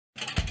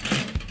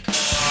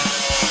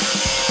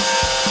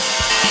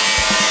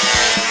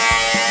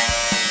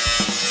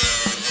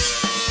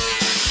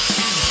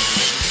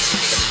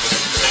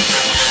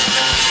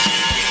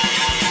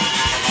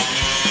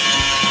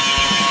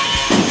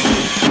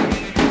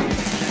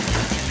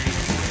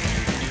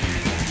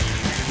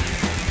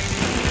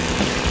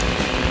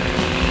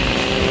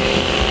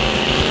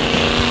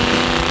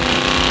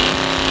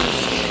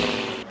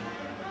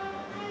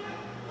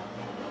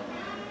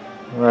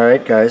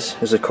guys.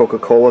 There's a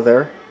Coca-Cola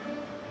there.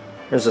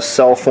 There's a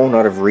cell phone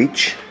out of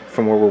reach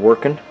from where we're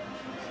working.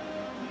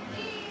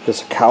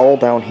 There's a cowl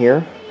down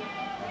here.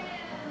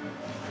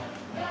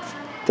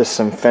 There's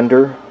some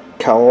Fender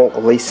cowl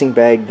lacing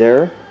bag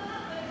there.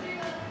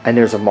 And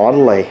there's a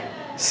Model A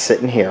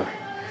sitting here.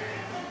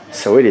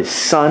 So it is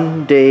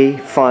Sunday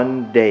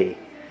fun day.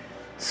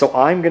 So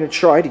I'm going to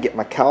try to get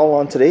my cowl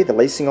on today, the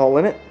lacing all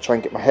in it, try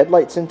and get my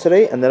headlights in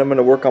today, and then I'm going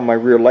to work on my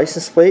rear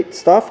license plate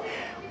stuff.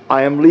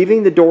 I am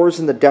leaving the doors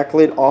and the deck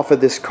lid off of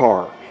this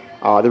car.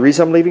 The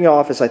reason I'm leaving it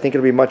off is I think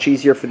it'll be much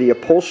easier for the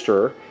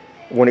upholsterer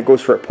when it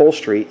goes for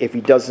upholstery if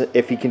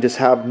he can just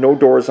have no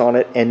doors on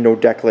it and no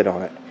deck lid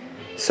on it.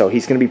 So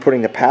he's going to be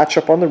putting the patch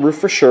up on the roof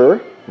for sure.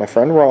 My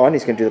friend Ron,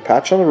 he's going to do the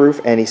patch on the roof,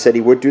 and he said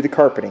he would do the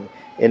carpeting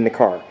in the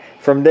car.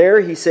 From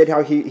there, he said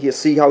he'll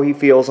see how he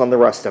feels on the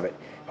rest of it.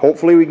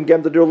 Hopefully we can get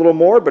him to do a little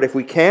more, but if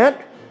we can't,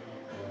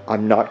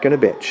 I'm not going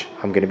to bitch.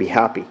 I'm going to be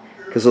happy,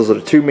 because those are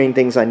the two main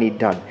things I need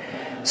done.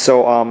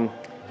 So,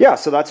 yeah,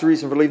 so that's the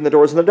reason for leaving the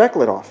doors and the deck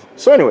lid off.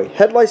 So anyway,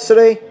 headlights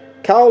today,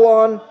 cowl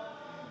on,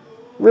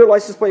 rear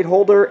license plate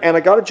holder, and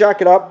I got to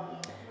jack it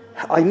up.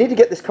 I need to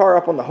get this car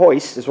up on the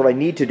hoist, is what I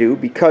need to do,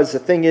 because the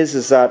thing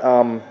is that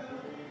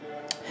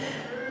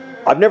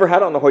I've never had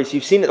it on the hoist.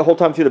 You've seen it the whole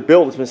time through the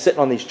build. It's been sitting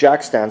on these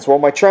jack stands. Well,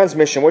 my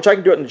transmission, which I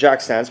can do it in the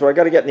jack stands, but I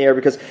got to get in the air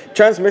because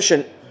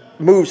transmission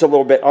moves a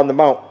little bit on the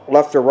mount,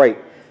 left or right.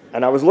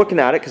 And I was looking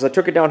at it because I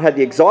took it down, had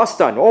the exhaust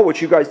done. Oh, which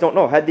you guys don't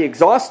know, had the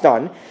exhaust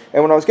done.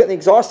 And when I was getting the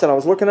exhaust done, I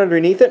was looking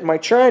underneath it, and my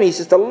tranny's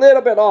just a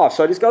little bit off.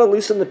 So I just got to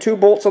loosen the two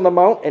bolts on the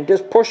mount and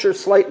just push her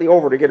slightly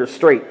over to get her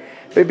straight.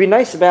 But it'd be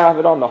nice to have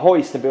it on the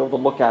hoist and be able to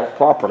look at it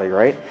properly,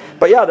 right?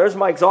 But yeah, there's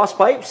my exhaust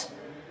pipes.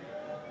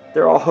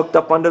 They're all hooked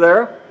up under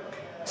there.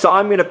 So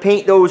I'm going to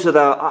paint those with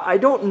a, I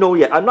don't know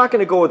yet. I'm not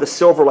going to go with a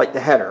silver like the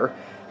header.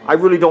 I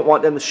really don't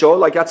want them to show.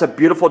 Like, that's a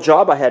beautiful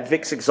job. I had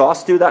Vic's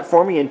Exhaust do that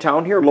for me in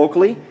town here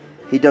locally.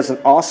 He does an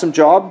awesome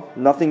job.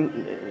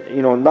 Nothing,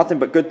 you know, nothing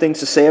but good things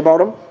to say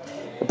about him.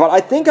 But I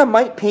think I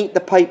might paint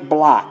the pipe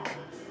black.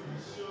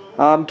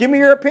 Give me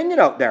your opinion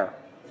out there.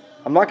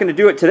 I'm not going to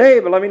do it today,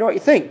 but let me know what you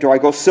think. Do I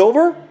go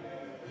silver?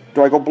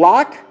 Do I go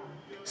black?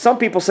 Some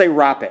people say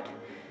wrap it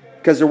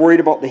because they're worried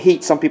about the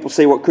heat. Some people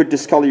say, well, it could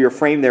discolor your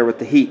frame there with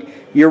the heat.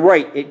 You're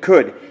right, it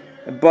could.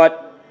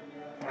 But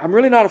I'm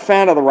really not a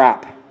fan of the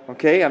wrap.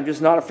 Okay, I'm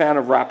just not a fan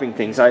of wrapping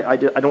things. I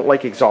don't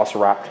like exhaust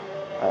wrapped.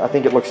 I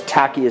think it looks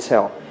tacky as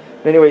hell.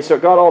 Anyway, so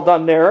it got all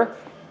done there.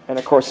 And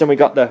of course, then we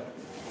got the,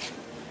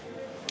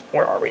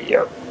 where are we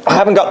here? I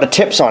haven't got the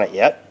tips on it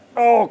yet.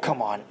 Oh,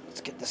 come on.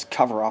 Let's get this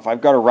cover off. I've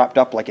got it wrapped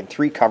up like in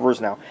 3 covers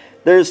now.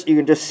 There's, you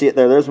can just see it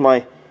there. There's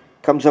my,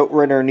 comes out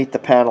right underneath the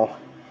panel.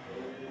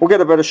 We'll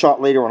get a better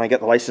shot later when I get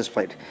the license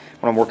plate,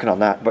 when I'm working on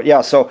that. But yeah,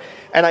 so,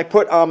 and I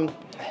put a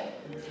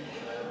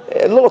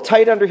little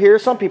tight under here.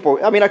 Some people,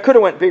 I mean, I could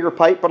have went bigger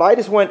pipe, but I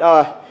just went,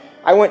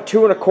 I went 2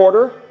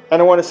 1/4,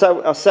 and I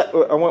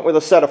went with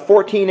a set of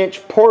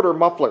 14-inch Porter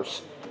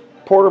mufflers.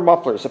 Porter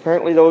mufflers.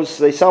 Apparently those,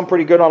 they sound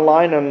pretty good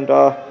online, and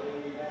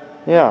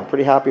yeah, I'm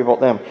pretty happy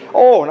about them.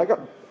 Oh, and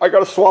I got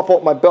to swap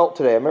out my belt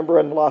today. I remember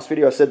in the last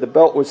video I said the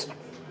belt was,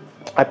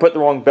 I put the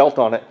wrong belt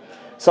on it.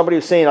 Somebody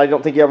was saying, I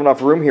don't think you have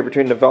enough room here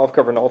between the valve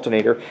cover and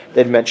alternator.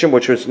 They'd mentioned,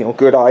 which was, you know,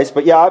 good eyes.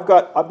 But yeah, I've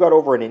got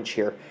over 1 inch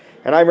here.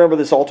 And I remember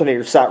this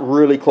alternator sat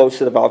really close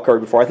to the valve cover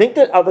before. I think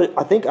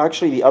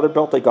actually the other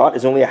belt I got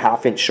is only a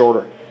 1/2 inch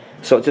shorter.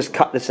 So just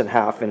cut this in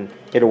half and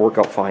it'll work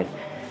out fine.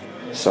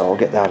 So I'll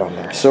get that on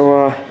there.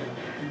 So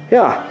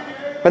yeah,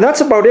 and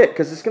that's about it,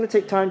 because it's going to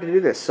take time to do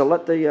this. So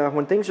let the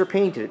when things are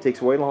painted, it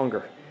takes way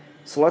longer.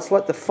 So let's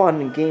let the fun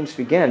and games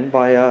begin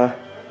by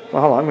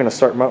well, I'm going to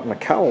start mounting the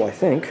cowl, I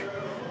think.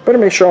 Better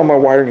make sure all my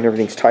wiring and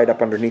everything's tied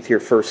up underneath here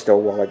first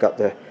still while I got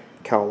the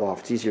cowl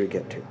off. It's easier to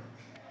get to.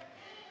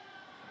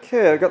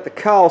 Okay, I got the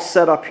cowl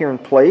set up here in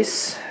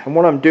place, and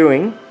what I'm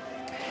doing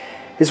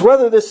is,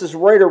 whether this is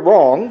right or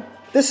wrong,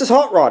 this is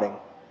hot rodding,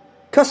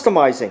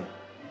 customizing,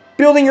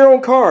 building your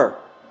own car,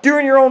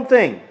 doing your own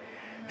thing.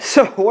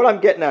 So what I'm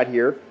getting at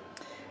here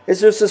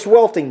is there's this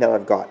welting that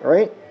I've got,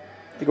 right?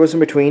 It goes in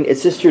between.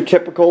 It's just your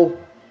typical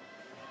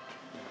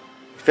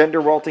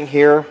fender welting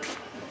here.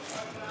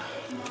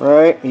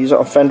 Right, use it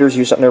on fenders,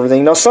 use it on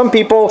everything. Now some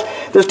people,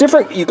 there's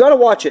different, you gotta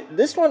watch it.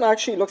 This one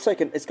actually looks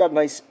like it's got a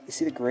nice, you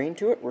see the grain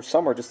to it? Where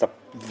some are just a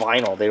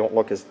vinyl, they don't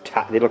look as,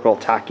 they look all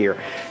tackier.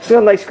 It's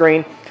got a nice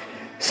grain.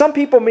 Some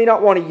people may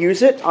not want to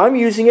use it. I'm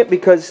using it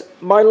because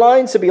my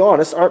lines, to be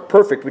honest, aren't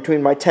perfect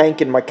between my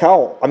tank and my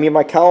cowl. I mean,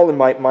 my cowl and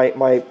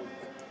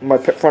my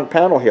front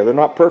panel here, they're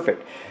not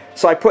perfect.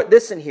 So I put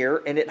this in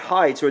here and it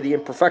hides where the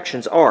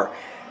imperfections are.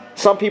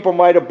 Some people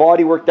might have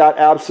bodyworked that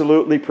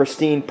absolutely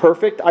pristine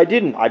perfect. I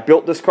didn't. I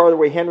built this car the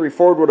way Henry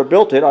Ford would have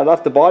built it. I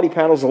left the body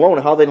panels alone,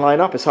 and how they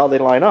line up is how they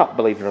line up,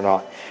 believe it or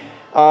not.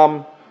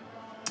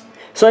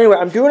 So anyway,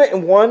 I'm doing it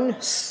in one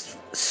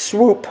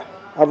swoop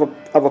of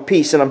a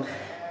piece, and I'm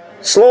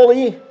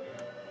slowly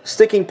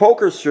sticking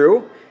pokers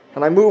through,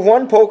 and I move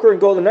one poker and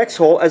go to the next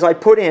hole as I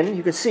put in,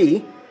 you can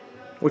see,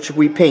 which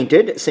we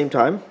painted at the same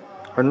time,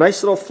 our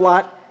nice little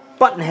flat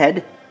button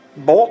head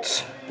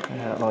bolts. I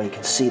don't know if you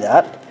can see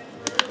that.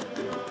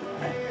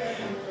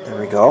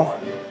 we go.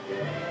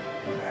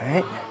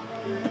 Alright.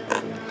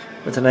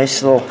 With a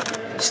nice little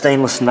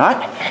stainless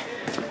nut,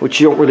 which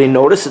you don't really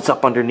notice, it's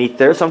up underneath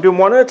there. So I'm doing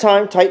one at a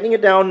time, tightening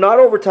it down, not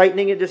over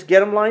tightening it, just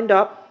get them lined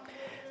up.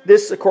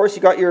 This, of course,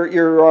 you got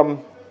your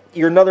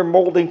another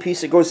molding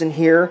piece that goes in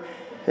here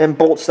and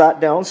bolts that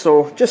down.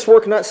 So just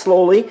working that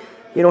slowly.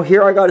 You know,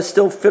 here I got to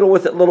still fiddle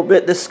with it a little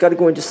bit. This has got to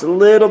go in just a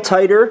little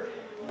tighter.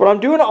 But I'm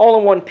doing it all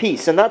in one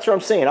piece, and that's what I'm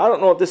saying. I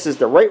don't know if this is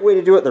the right way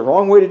to do it, the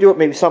wrong way to do it.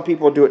 Maybe some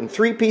people do it in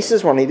 3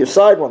 pieces, one on either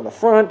side, one on the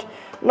front.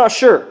 I'm not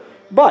sure.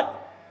 But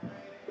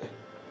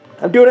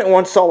I'm doing it in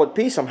one solid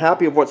piece. I'm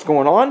happy with what's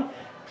going on,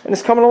 and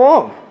it's coming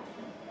along.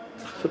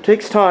 So it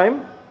takes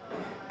time,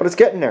 but it's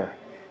getting there.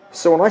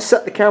 So when I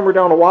set the camera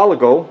down a while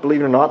ago, believe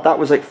it or not, that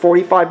was like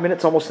 45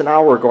 minutes, almost an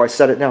hour ago I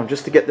set it down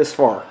just to get this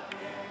far.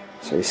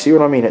 So you see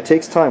what I mean? It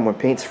takes time when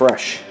paint's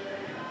fresh.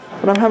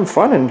 But I'm having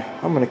fun, and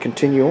I'm going to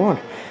continue on.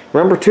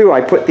 Remember too,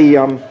 I put the,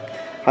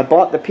 I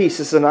bought the piece.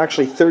 This is an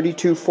actually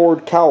 32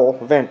 Ford cowl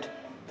vent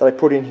that I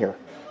put in here.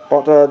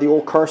 Bought the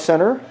old car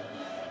center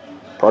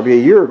probably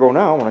a year ago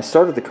now when I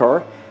started the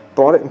car.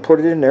 Bought it and put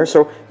it in there.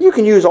 So you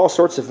can use all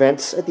sorts of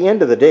vents. At the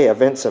end of the day, a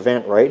vent's a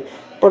vent, right?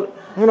 But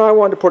you know, I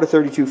wanted to put a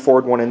 32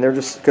 Ford one in there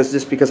just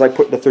because I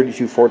put the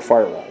 32 Ford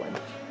firewall in.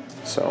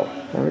 So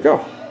there we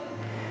go.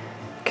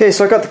 Okay,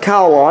 so I got the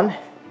cowl on.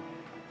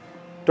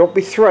 Don't be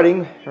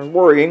threading or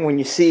worrying when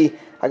you see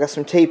I got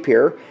some tape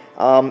here.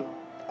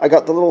 I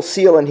got the little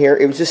seal in here.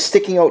 It was just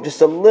sticking out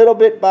just a little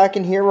bit back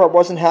in here where I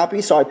wasn't happy,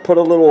 so I put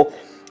a little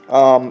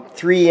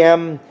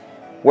 3M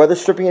weather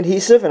stripping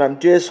adhesive, and I'm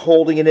just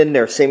holding it in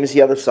there, same as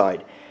the other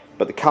side.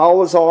 But the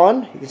cowl is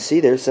on. You can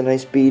see there's a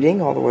nice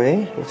beading all the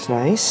way. Looks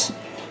nice.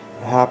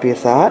 I'm happy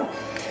with that.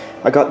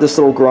 I got this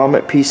little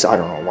grommet piece, I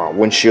don't know,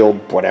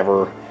 windshield,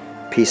 whatever,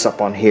 piece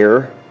up on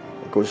here.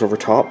 It goes over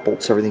top,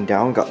 bolts everything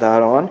down, got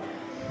that on.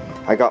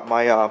 I got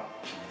my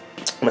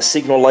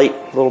signal light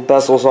little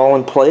bezels all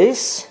in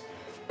place.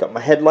 Got my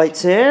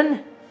headlights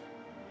in.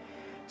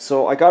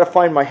 So I gotta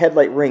find my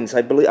headlight rings.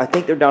 I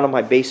think they're down in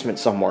my basement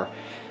somewhere.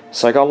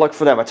 So I gotta look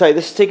for them. I tell you,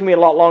 this is taking me a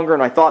lot longer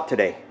than I thought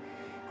today.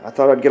 I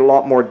thought I'd get a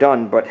lot more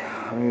done, but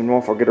I don't even know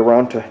if I'll get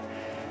around to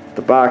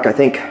the back. I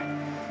think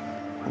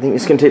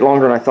it's gonna take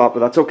longer than I thought,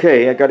 but that's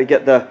okay. I gotta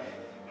get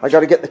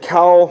the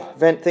cowl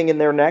vent thing in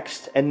there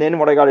next, and then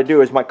what I gotta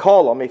do is my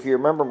column. If you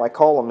remember, my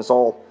column is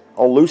all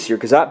loose here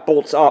because that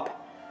bolts up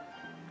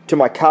to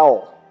my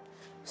cowl.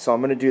 So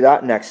I'm going to do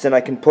that next. Then I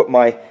can put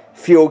my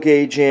fuel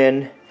gauge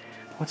in.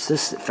 What's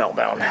this that fell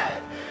down?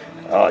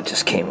 Oh, it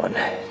just came on.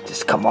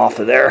 Just come off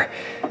of there.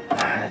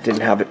 I didn't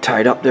have it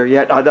tied up there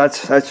yet.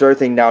 That's the other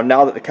thing now.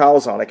 Now that the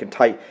cowl's on, I can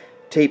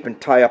tape and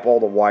tie up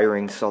all the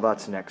wiring. So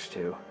that's next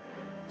too.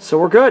 So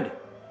we're good.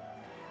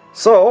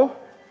 So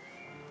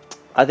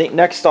I think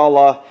next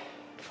I'll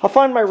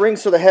find my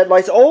rings for the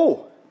headlights.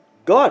 Oh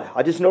God,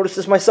 I just noticed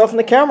this myself in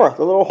the camera.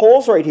 The little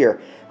holes right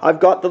here. I've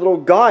got the little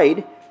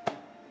guide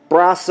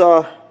brass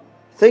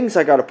things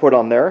I got to put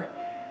on there.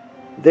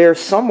 They're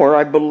somewhere,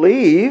 I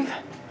believe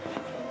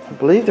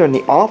they're in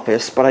the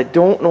office, but I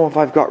don't know if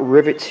I've got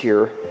rivets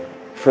here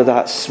for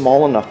that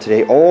small enough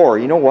today. Or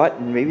you know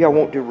what? Maybe I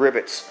won't do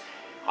rivets.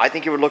 I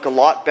think it would look a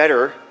lot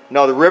better.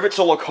 No, the rivets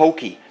will look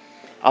hokey.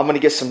 I'm going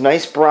to get some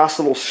nice brass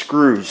little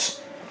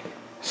screws.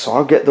 So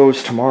I'll get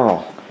those tomorrow.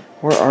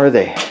 Where are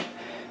they?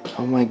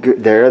 Oh my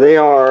good, there they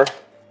are.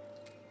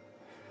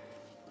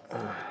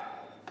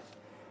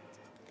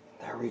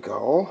 There we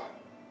go.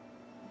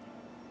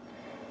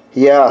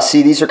 Yeah,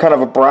 see, these are kind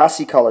of a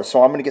brassy color,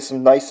 so I'm going to get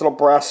some nice little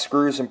brass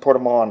screws and put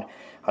them on.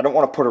 I don't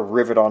want to put a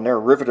rivet on there. A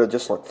rivet will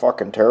just look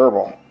fucking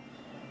terrible.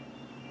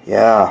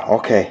 Yeah,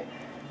 okay.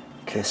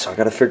 Okay, so I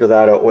got to figure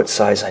that out, what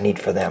size I need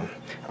for them.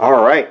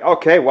 All right,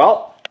 okay,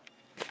 well,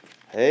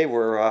 hey,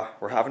 we're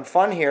having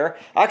fun here.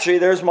 Actually,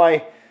 there's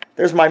my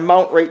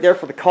mount right there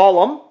for the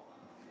column.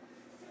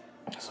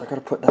 So I got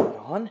to put that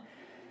on.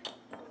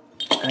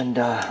 And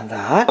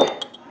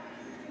that.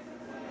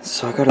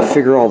 So I got to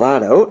figure all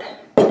that out.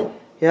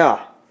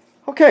 Yeah.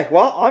 Okay,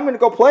 well, I'm going to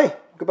go play.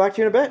 Go back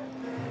to you in a bit.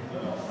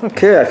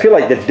 Okay, I feel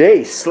like the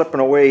day's slipping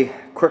away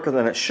quicker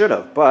than it should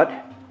have, but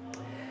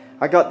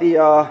I got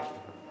the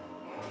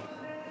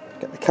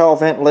cowl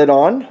vent lid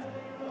on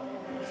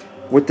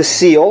with the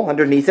seal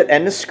underneath it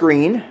and the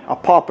screen. I'll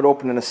pop it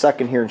open in a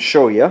second here and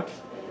show you.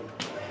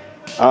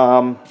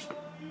 I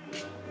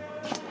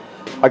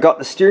got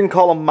the steering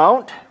column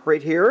mount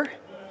right here.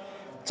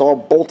 It's all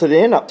bolted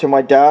in up to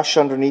my dash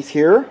underneath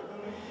here.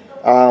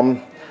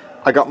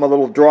 I got my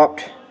little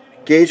dropped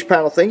gauge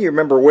panel thing. You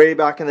remember way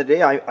back in the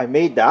day I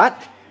made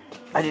that.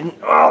 I didn't,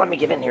 oh, let me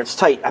get in here, it's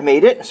tight. I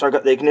made it. So I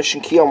got the ignition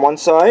key on one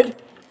side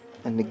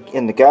and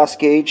the gas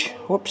gauge,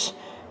 whoops,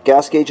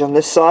 gas gauge on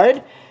this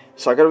side.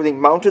 So I got everything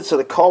mounted so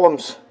the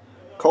column's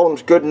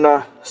good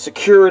and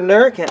secure in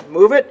there. Can't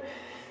move it.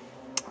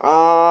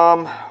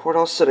 What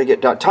else did I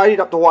get done? Tidied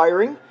up the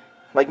wiring.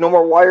 Like no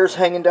more wires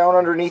hanging down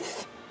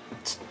underneath.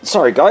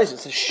 Sorry guys,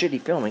 it's a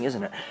shitty filming,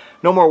 isn't it?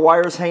 No more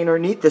wires hanging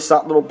underneath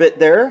that little bit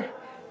there,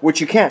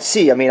 which you can't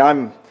see. I mean,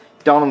 I'm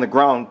down on the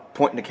ground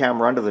pointing the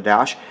camera under the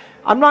dash.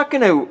 I'm not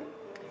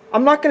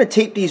gonna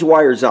tape these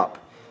wires up.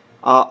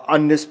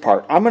 on this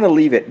part. I'm going to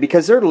leave it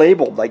because they're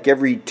labeled like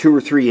every 2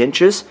 or 3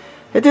 inches.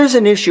 If there's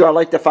an issue, I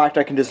like the fact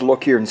I can just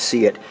look here and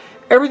see it.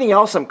 Everything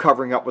else I'm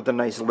covering up with a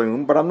nice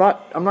loom, but I'm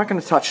not going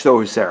to touch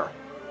those there.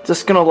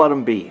 Just going to let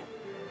them be.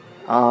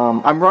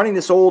 I'm running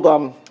this old,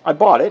 I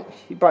bought it.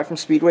 You buy it from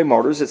Speedway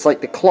Motors. It's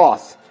like the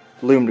cloth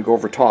loom to go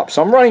over top.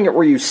 So I'm running it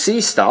where you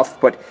see stuff,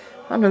 but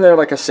under there,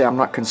 like I say, I'm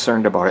not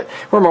concerned about it.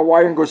 Where my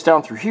wiring goes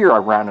down through here, I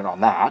ran it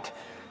on that.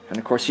 And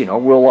of course, you know,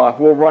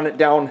 we'll run it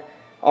down,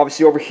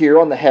 obviously over here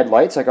on the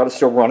headlights. I got to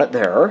still run it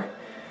there.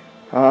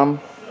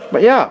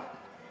 But yeah.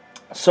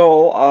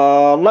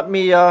 So let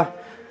me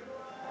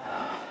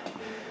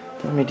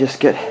just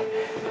get.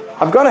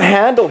 I've got a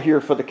handle here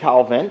for the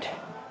cowl vent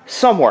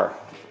somewhere.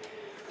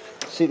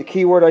 See the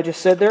keyword I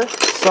just said there?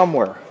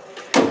 Somewhere.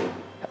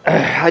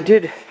 I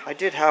did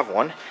have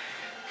one.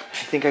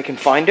 I think I can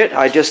find it.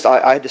 I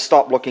had to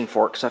stop looking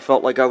for it because I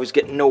felt like I was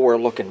getting nowhere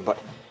looking. But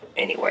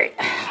anyway,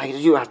 I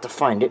do have to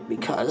find it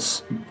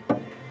because.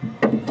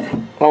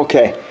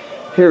 Okay,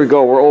 here we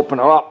go. We're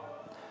opening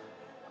up.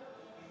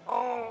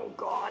 Oh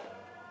God.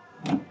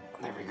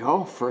 There we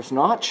go. First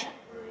notch.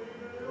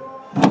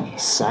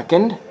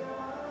 Second.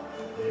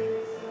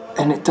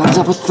 And it does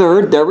have a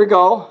third. There we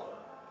go.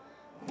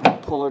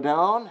 Pull her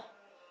down.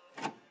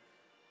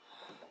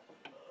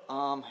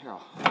 Here,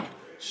 I'll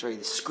show you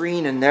the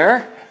screen in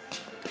there.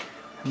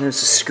 And there's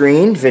the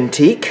screen.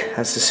 Vintique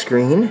has the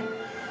screen.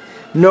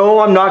 No,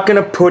 I'm not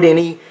going to put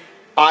any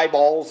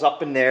eyeballs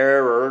up in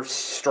there or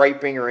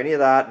striping or any of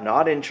that.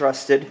 Not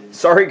interested.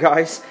 Sorry,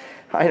 guys.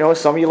 I know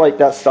some of you like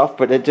that stuff,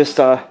 but it just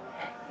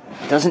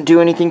doesn't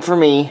do anything for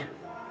me.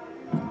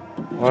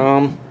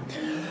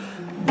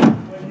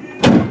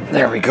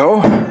 There we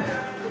go.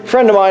 A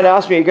friend of mine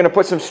asked me, "Are you going to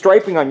put some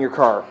striping on your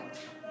car?"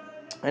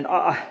 And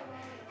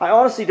I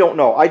honestly don't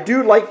know. I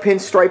do like pin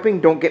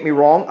striping, don't get me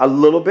wrong, a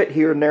little bit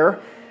here and there.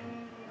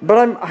 But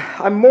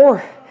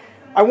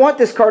I want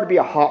this car to be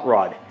a hot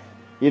rod.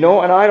 You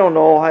know, and I don't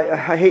know,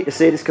 I hate to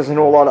say this because I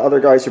know a lot of other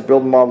guys are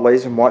building Model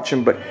A's and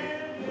watching, but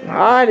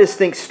I just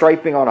think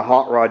striping on a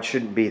hot rod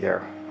shouldn't be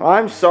there.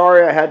 I'm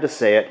sorry I had to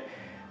say it.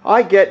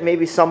 I get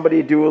maybe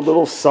somebody do a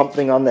little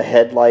something on the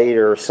headlight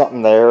or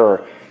something there,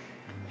 or,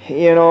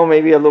 you know,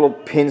 maybe a little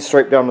pin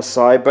stripe down the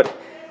side, but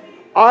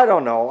I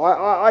don't know.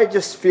 I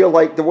just feel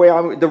like the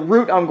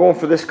route I'm going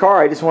for this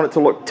car, I just want it to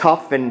look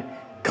tough and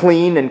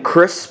clean and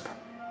crisp,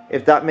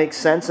 if that makes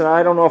sense. And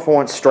I don't know if I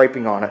want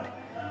striping on it.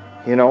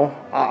 You know,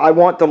 I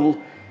want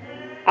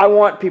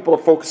people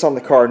to focus on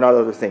the car, not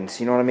other things.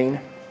 You know what I mean?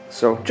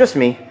 So just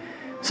me.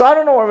 So I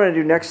don't know what I'm going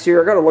to do next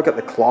year. I got to look at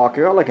the clock.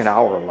 I got like an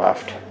hour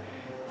left.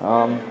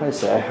 Like I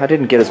say, I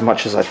didn't get as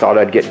much as I thought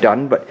I'd get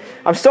done, but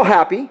I'm still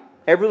happy.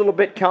 Every little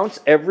bit counts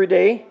every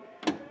day.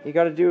 You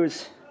got to do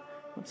is.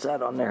 What's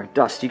that on there?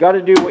 Dust. You got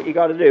to do what you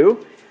got to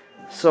do.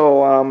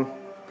 So,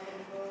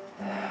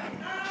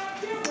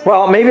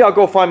 well, maybe I'll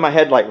go find my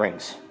headlight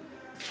rings.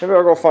 Maybe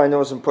I'll go find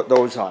those and put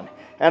those on.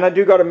 And I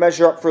do got to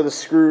measure up for the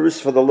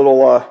screws for the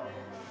little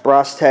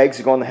brass tags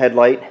that go on the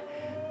headlight.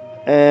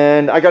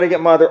 And I got to get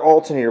my other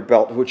alternator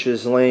belt, which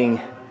is laying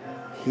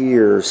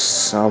here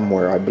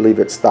somewhere. I believe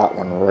it's that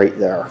one right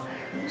there.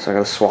 So I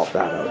got to swap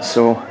that out.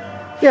 So,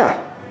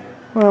 yeah.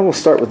 Well, we'll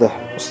start with the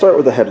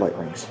headlight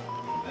rings.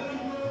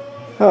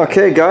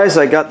 Okay, guys,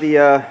 I got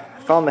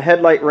found the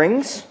headlight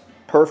rings.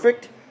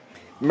 Perfect.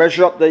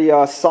 Measure up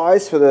the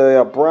size for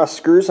the brass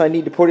screws I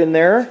need to put in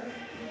there,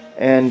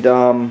 and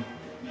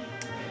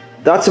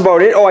that's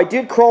about it. Oh, I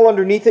did crawl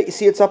underneath it. You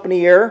see, it's up in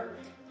the air.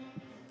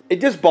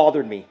 It just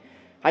bothered me.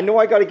 I know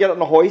I got to get on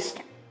the hoist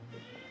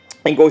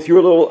and go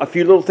through a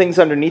few little things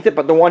underneath it,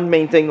 but the one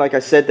main thing, like I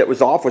said, that was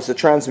off was the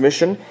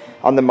transmission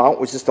on the mount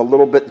was just a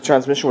little bit. The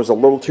transmission was a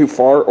little too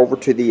far over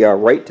to the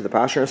right, to the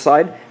passenger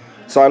side.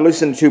 So I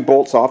loosened the 2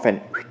 bolts off and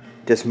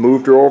just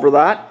moved her over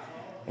that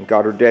and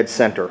got her dead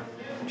center,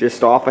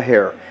 just off a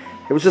hair.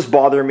 It was just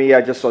bothering me.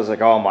 I just was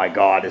like, oh my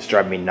God, it's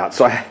driving me nuts.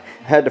 So I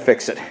had to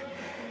fix it.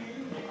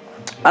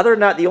 Other than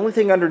that, the only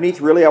thing underneath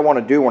really I want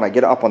to do when I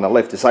get up on the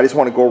lift is I just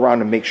want to go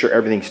around and make sure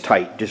everything's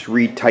tight. Just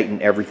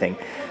retighten everything.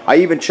 I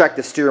even checked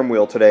the steering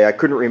wheel today. I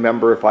couldn't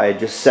remember if I had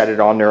just set it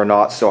on there or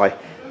not, so I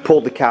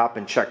pulled the cap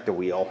and checked the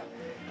wheel.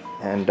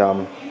 And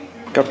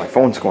got my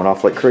phone's going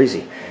off like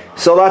crazy.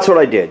 So that's what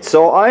I did.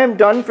 So I am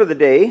done for the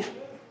day.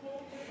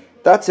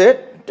 That's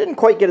it. Didn't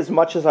quite get as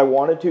much as I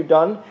wanted to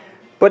done.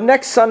 But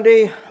next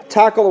Sunday,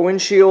 tackle the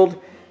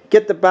windshield,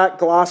 get the back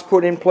glass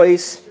put in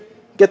place,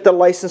 get the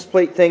license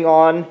plate thing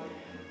on,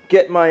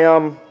 get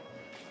my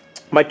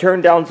my turn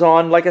downs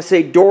on. Like I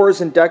say,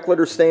 doors and deck lid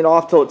are staying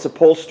off till it's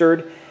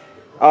upholstered.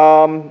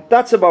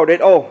 That's about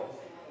it. Oh,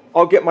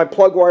 I'll get my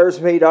plug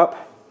wires made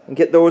up and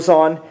get those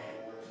on.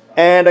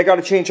 And I got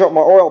to change out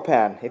my oil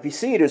pan. If you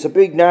see, there's a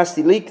big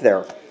nasty leak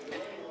there.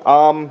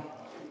 I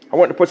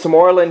went to put some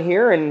oil in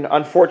here, and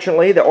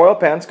unfortunately the oil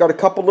pan's got a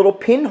couple little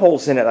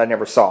pinholes in it I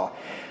never saw.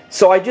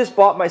 So I just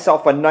bought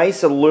myself a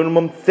nice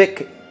aluminum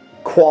thick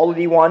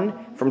quality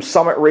one from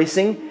Summit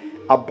Racing,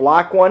 a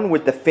black one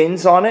with the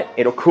fins on it.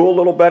 It'll cool a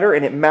little better,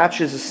 and it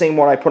matches the same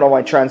one I put on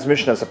my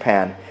transmission as a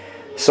pan.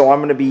 So I'm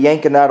going to be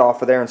yanking that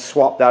off of there and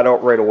swap that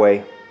out right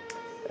away.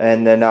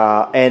 And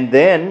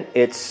then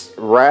it's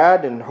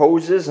rad and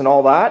hoses and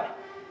all that.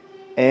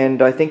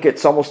 And I think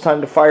it's almost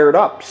time to fire it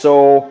up.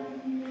 So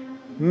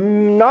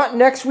not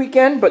next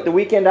weekend, but the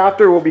weekend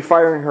after we'll be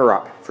firing her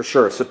up for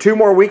sure. So 2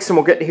 more weeks and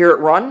we'll get to hear it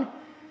run.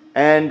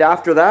 And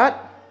after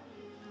that,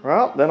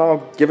 well, then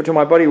I'll give it to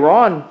my buddy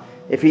Ron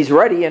if he's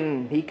ready,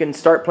 and he can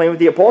start playing with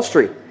the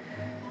upholstery.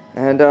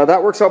 And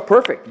that works out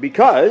perfect,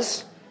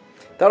 because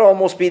that'll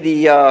almost be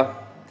the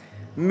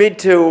mid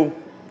to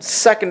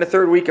 2nd to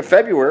 3rd week of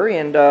February.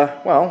 And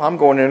well, I'm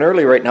going in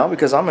early right now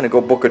because I'm going to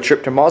go book a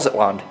trip to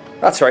Mazatlan.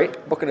 That's right,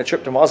 booking a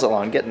trip to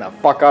Mazatlan, getting the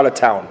fuck out of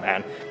town,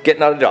 man.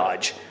 Getting out of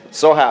Dodge.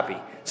 So happy.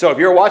 So if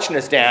you're watching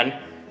this, Dan,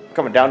 I'm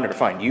coming down there to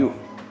find you.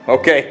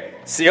 Okay,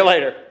 see you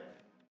later.